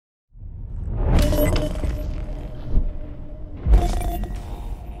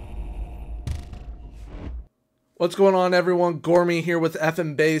What's going on, everyone? Gormy here with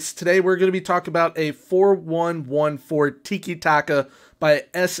FMBase. Today we're going to be talking about a 4114 Tiki Taka by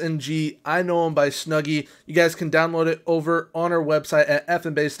SNG. I know him by Snuggie. You guys can download it over on our website at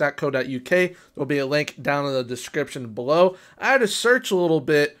fmbase.co.uk. There'll be a link down in the description below. I had to search a little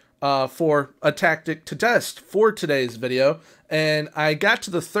bit for a tactic to test for today's video, and I got to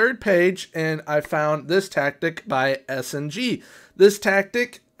the third page and I found this tactic by SNG. This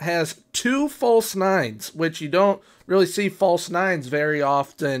tactic has two false nines, which you don't really see false nines very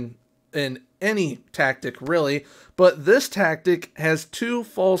often in any tactic, really, but this tactic has two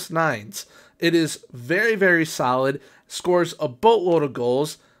false nines. It is very, very solid, scores a boatload of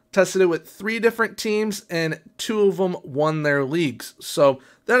goals, tested it with 3 different teams, and 2 of them won their leagues. So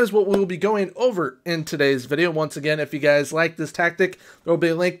that is what we will be going over in today's video. Once again, if you guys like this tactic, there will be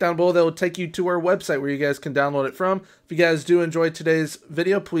a link down below that will take you to our website where you guys can download it from. If you guys do enjoy today's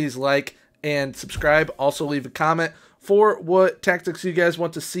video, please like and subscribe. Also leave a comment for what tactics you guys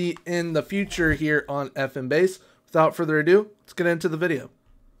want to see in the future here on FMBase. Without further ado, let's get into the video.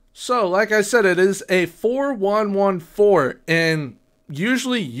 So, like I said, it is a 4114, and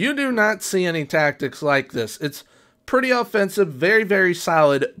usually you do not see any tactics like this. It's pretty offensive, very, very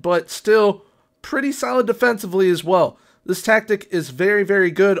solid, but still pretty solid defensively as well. This tactic is very,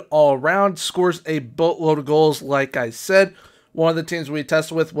 very good all around, scores a boatload of goals, like I said. One of the teams we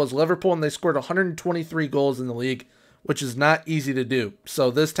tested with was Liverpool, and they scored 123 goals in the league, which is not easy to do.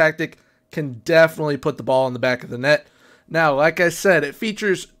 So this tactic can definitely put the ball in the back of the net. Now, like I said, it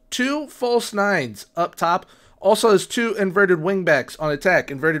features 2 false nines up top. Also has 2 inverted wingbacks on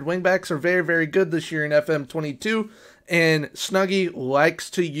attack. Inverted wingbacks are very, very good this year in FM22, and Snuggie likes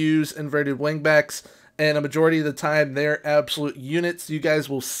to use inverted wingbacks, and a majority of the time they're absolute units. You guys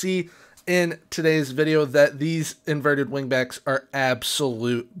will see in today's video that these inverted wingbacks are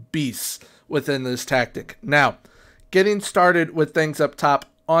absolute beasts within this tactic. Now, getting started with things up top,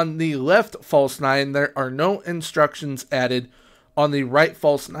 on the left false nine, there are no instructions added. On the right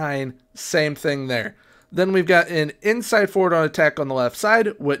false nine, same thing there. Then we've got an inside forward on attack on the left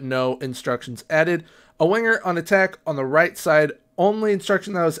side with no instructions added. A winger on attack on the right side. Only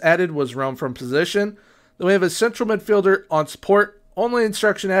instruction that was added was roam from position. Then we have a central midfielder on support. Only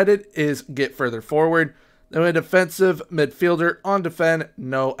instruction added is get further forward. Then we have a defensive midfielder on defend.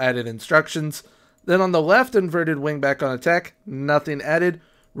 No added instructions. Then on the left, inverted wingback on attack. Nothing added.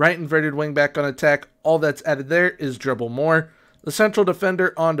 Right inverted wingback on attack. All that's added there is dribble more. The central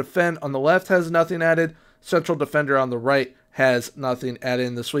defender on defend on the left has nothing added. Central defender on the right has nothing added.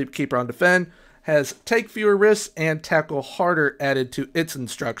 And the sweep keeper on defend has take fewer risks and tackle harder added to its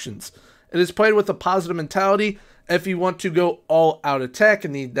instructions. It is played with a positive mentality. If you want to go all out attack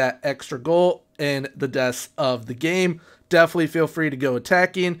and need that extra goal in the deaths of the game, definitely feel free to go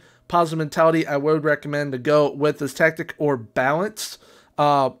attacking. Positive mentality, I would recommend to go with this tactic or balanced.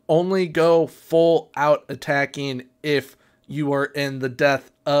 Only go full out attacking if you are in the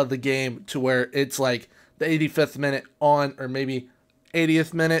death of the game, to where it's like the 85th minute on, or maybe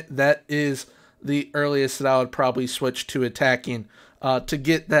 80th minute. That is the earliest that I would probably switch to attacking to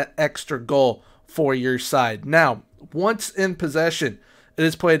get that extra goal for your side. Now, once in possession, it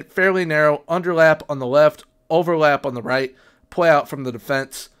is played fairly narrow, underlap on the left, overlap on the right, play out from the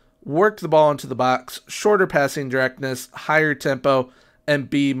defense, work the ball into the box, shorter passing directness, higher tempo, and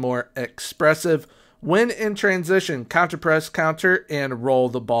be more expressive. When in transition, counter press, counter, and roll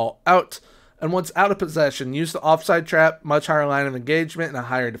the ball out. And once out of possession, use the offside trap, much higher line of engagement, and a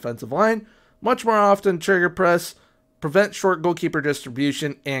higher defensive line. Much more often, trigger press, prevent short goalkeeper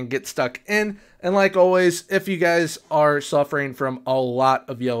distribution, and get stuck in. And like always, if you guys are suffering from a lot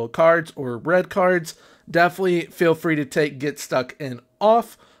of yellow cards or red cards, definitely feel free to take get stuck in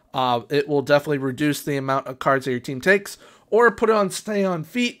off. It will definitely reduce the amount of cards that your team takes. Or put it on stay on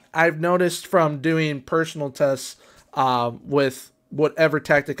feet. I've noticed from doing personal tests with whatever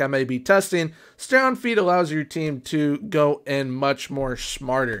tactic I may be testing, stay on feet allows your team to go in much more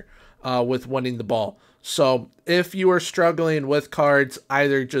smarter with winning the ball. So if you are struggling with cards,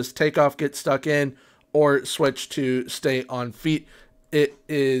 either just take off, get stuck in, or switch to stay on feet. It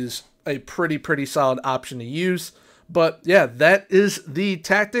is a pretty solid option to use. But yeah, that is the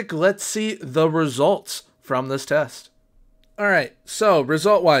tactic. Let's see the results from this test. Alright, so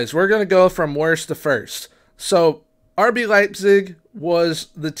result-wise, we're going to go from worst to first. So, RB Leipzig was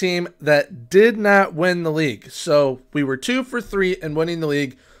the team that did not win the league. So, we were 2 for 3 in winning the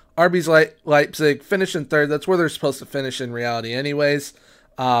league. RB Leipzig finished in 3rd. That's where they're supposed to finish in reality anyways.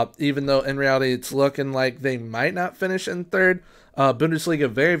 even though in reality it's looking like they might not finish in third. Bundesliga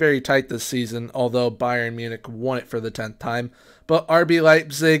very, very tight this season, although Bayern Munich won it for the 10th time. But RB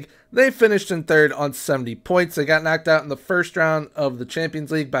Leipzig, they finished in third on 70 points. They got knocked out in the first round of the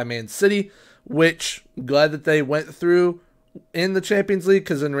Champions League by Man City, which glad that they went through in the Champions League,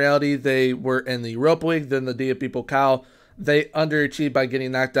 because in reality they were in the Europa League, then the DFB Pokal. They underachieved by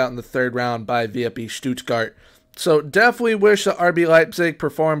getting knocked out in the third round by VfB Stuttgart. So definitely wish that RB Leipzig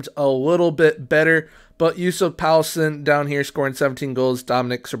performed a little bit better, but Yusuf Poulsen down here scoring 17 goals,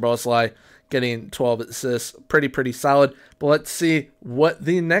 Dominic Szoboszlai getting 12 assists, pretty solid. But let's see what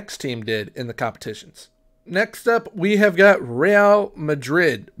the next team did in the competitions. Next up, we have got Real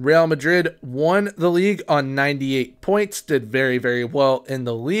Madrid. Real Madrid won the league on 98 points, did very, very well in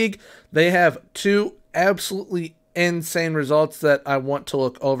the league. They have two absolutely insane results that I want to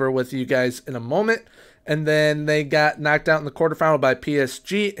look over with you guys in a moment. And then they got knocked out in the quarterfinal by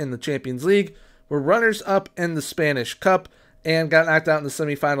PSG in the Champions League, were runners-up in the Spanish Cup, and got knocked out in the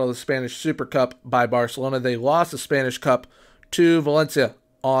semifinal of the Spanish Super Cup by Barcelona. They lost the Spanish Cup to Valencia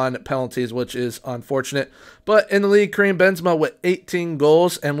on penalties, which is unfortunate. But in the league, Karim Benzema with 18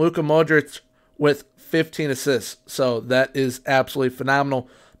 goals and Luka Modric with 15 assists. So that is absolutely phenomenal.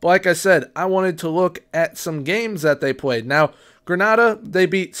 But like I said, I wanted to look at some games that they played. Now, Granada, they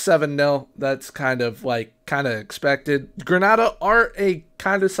beat 7-0. That's kind of expected. Granada are a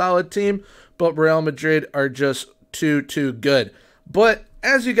kind of solid team, but Real Madrid are just too good. But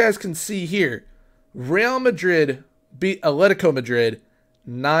as you guys can see here, Real Madrid beat Atletico Madrid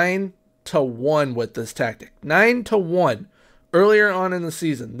 9-1 with this tactic. 9-1. Earlier on in the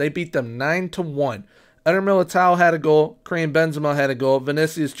season, they beat them 9-1. Eder Militao had a goal, Karim Benzema had a goal,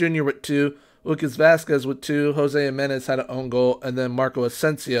 Vinicius Jr. with 2, Lucas Vazquez with 2, Jose Jimenez had an own goal, and then Marco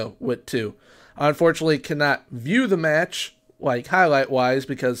Asensio with 2. I unfortunately cannot view the match, like highlight-wise,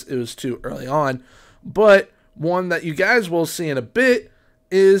 because it was too early on, but one that you guys will see in a bit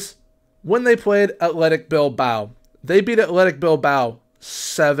is when they played Athletic Bilbao. They beat Athletic Bilbao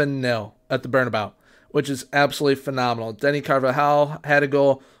 7-0 at the Bernabeu, which is absolutely phenomenal. Denny Carvajal had a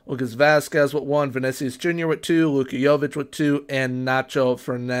goal, Lucas Vazquez with 1, Vinicius Jr. with 2, Luka Jovic with 2, and Nacho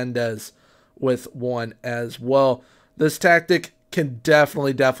Fernandez with 1 as well. This tactic can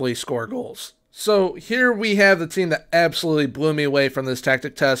definitely score goals. So here we have the team that absolutely blew me away from this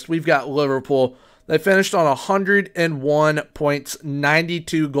tactic test. We've got Liverpool. They finished on 101 points,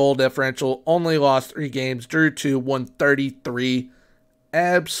 92 goal differential, only lost 3 games, drew 2, won 33.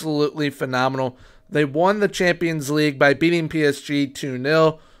 Absolutely phenomenal. They won the Champions League by beating PSG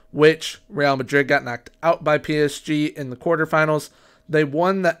 2-0, which Real Madrid got knocked out by PSG in the quarterfinals. They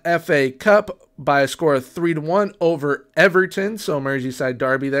won the FA Cup by a score of 3-1 over Everton, so Merseyside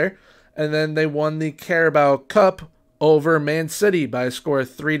derby there. And then they won the Carabao Cup over Man City by a score of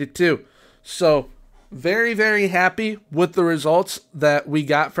 3-2. So very happy with the results that we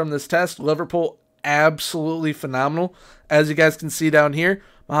got from this test. Liverpool absolutely phenomenal. As you guys can see down here,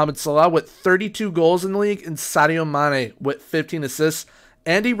 Mohamed Salah with 32 goals in the league and Sadio Mane with 15 assists.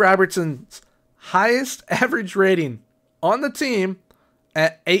 Andy Robertson's highest average rating on the team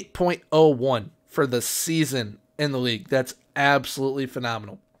at 8.01 for the season in the league. That's absolutely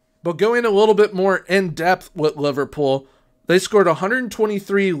phenomenal. But going a little bit more in depth with Liverpool, they scored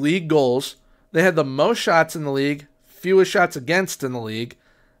 123 league goals. They had the most shots in the league, fewest shots against in the league.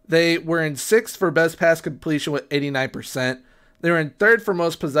 They were in 6th for best pass completion with 89%. They were in 3rd for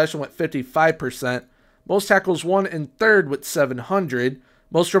most possession with 55%. Most tackles won in 3rd with 700.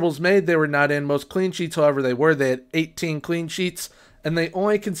 Most dribbles made, they were not in. Most clean sheets, however, they were. They had 18 clean sheets, and they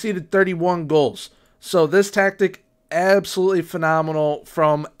only conceded 31 goals. So this tactic, absolutely phenomenal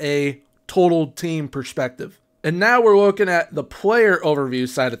from a total team perspective. And now we're looking at the player overview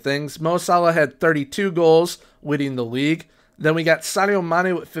side of things. Mo Salah had 32 goals, leading the league. Then we got Sadio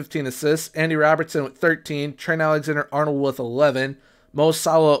Mane with 15 assists, Andy Robertson with 13, Trent Alexander-Arnold with 11, Mo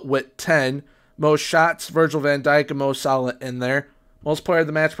Salah with 10, most shots, Virgil van Dijk and Mo Salah in there. Most player of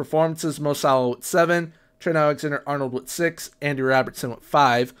the match performances, Mo Salah with 7, Trent Alexander-Arnold with 6, Andy Robertson with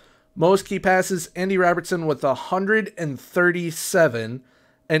 5. Most key passes, Andy Robertson with 137,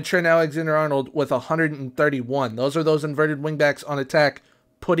 and Trent Alexander-Arnold with 131. Those are those inverted wingbacks on attack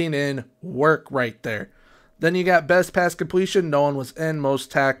putting in work right there. Then you got best pass completion, no one was in. Most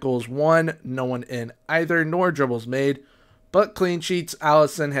tackles won, no one in either, nor dribbles made. But clean sheets,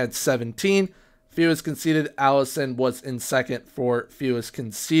 Alisson had 17. Fewest conceded, Alisson was in 2nd for fewest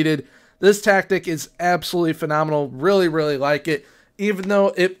conceded. This tactic is absolutely phenomenal. Really like it. Even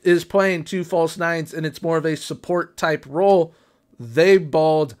though it is playing 2 false nines and it's more of a support type role, they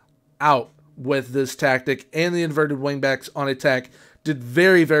balled out with this tactic and the inverted wingbacks on attack. did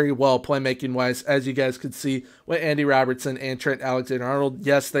very, very well playmaking-wise, as you guys could see with Andy Robertson and Trent Alexander-Arnold.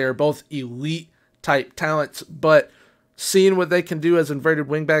 Yes, they are both elite-type talents, but seeing what they can do as inverted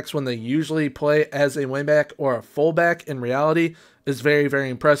wingbacks when they usually play as a wingback or a fullback in reality is very, very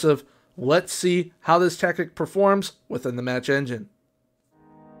impressive. Let's see how this tactic performs within the match engine.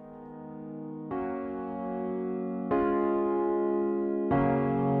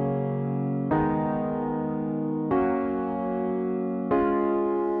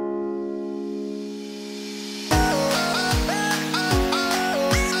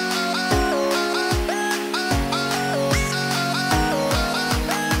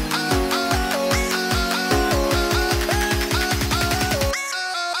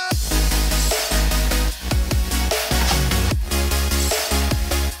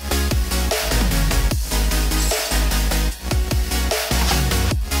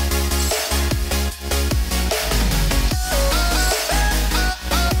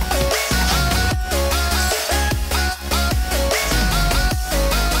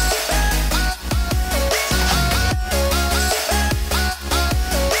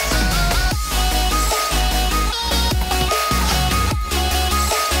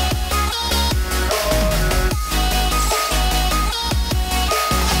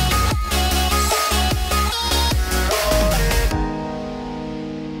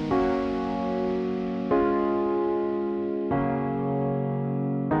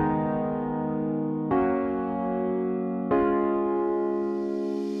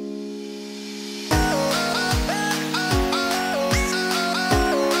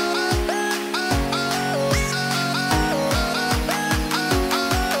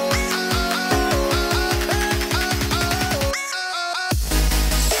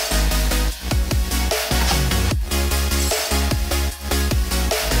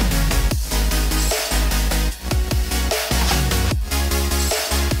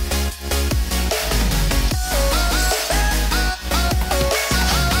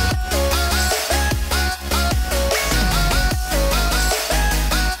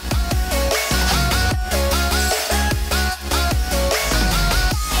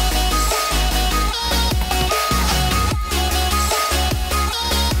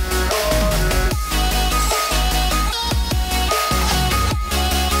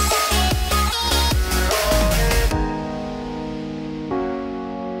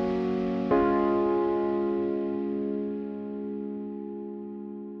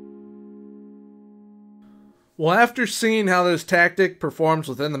 Well, after seeing how this tactic performs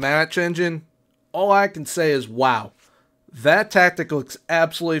within the match engine, all I can say is wow. That tactic looks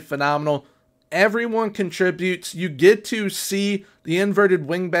absolutely phenomenal. Everyone contributes. You get to see the inverted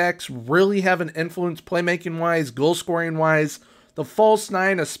wingbacks really have an influence playmaking-wise, goal-scoring-wise. The false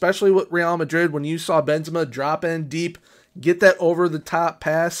nine, especially with Real Madrid, when you saw Benzema drop in deep, get that over-the-top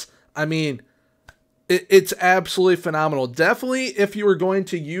pass. I mean, it's absolutely phenomenal. Definitely, if you are going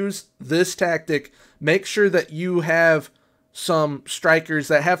to use this tactic, make sure that you have some strikers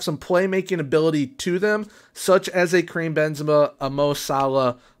that have some playmaking ability to them, such as a Karim Benzema, a Mo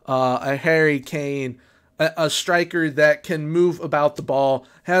Salah, a Harry Kane, a striker that can move about the ball,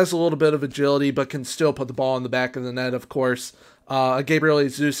 has a little bit of agility, but can still put the ball in the back of the net, of course. Gabriel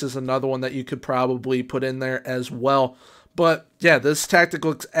Jesus is another one that you could probably put in there as well. But yeah, this tactic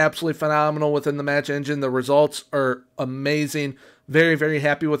looks absolutely phenomenal within the match engine. The results are amazing. Very, very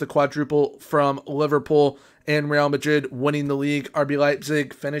happy with the quadruple from Liverpool and Real Madrid winning the league. RB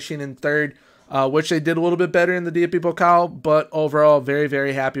Leipzig finishing in third, which they did a little bit better in the DFB Pokal, but overall, very,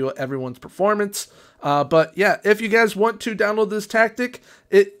 very happy with everyone's performance. But yeah, if you guys want to download this tactic,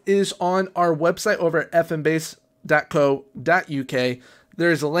 it is on our website over at fmbase.co.uk.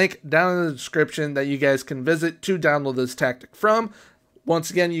 There's a link down in the description that you guys can visit to download this tactic from.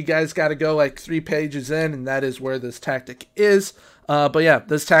 Once again, you guys got to go like 3 pages in, and that is where this tactic is. But yeah,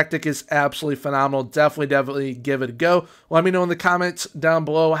 this tactic is absolutely phenomenal. Definitely give it a go. Let me know in the comments down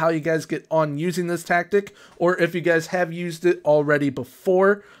below how you guys get on using this tactic, or if you guys have used it already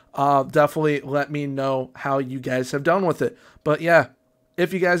before. Definitely let me know how you guys have done with it. But yeah,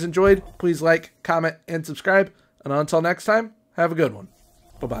 if you guys enjoyed, please like, comment, and subscribe. And until next time, have a good one.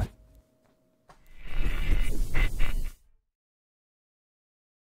 Bye-bye.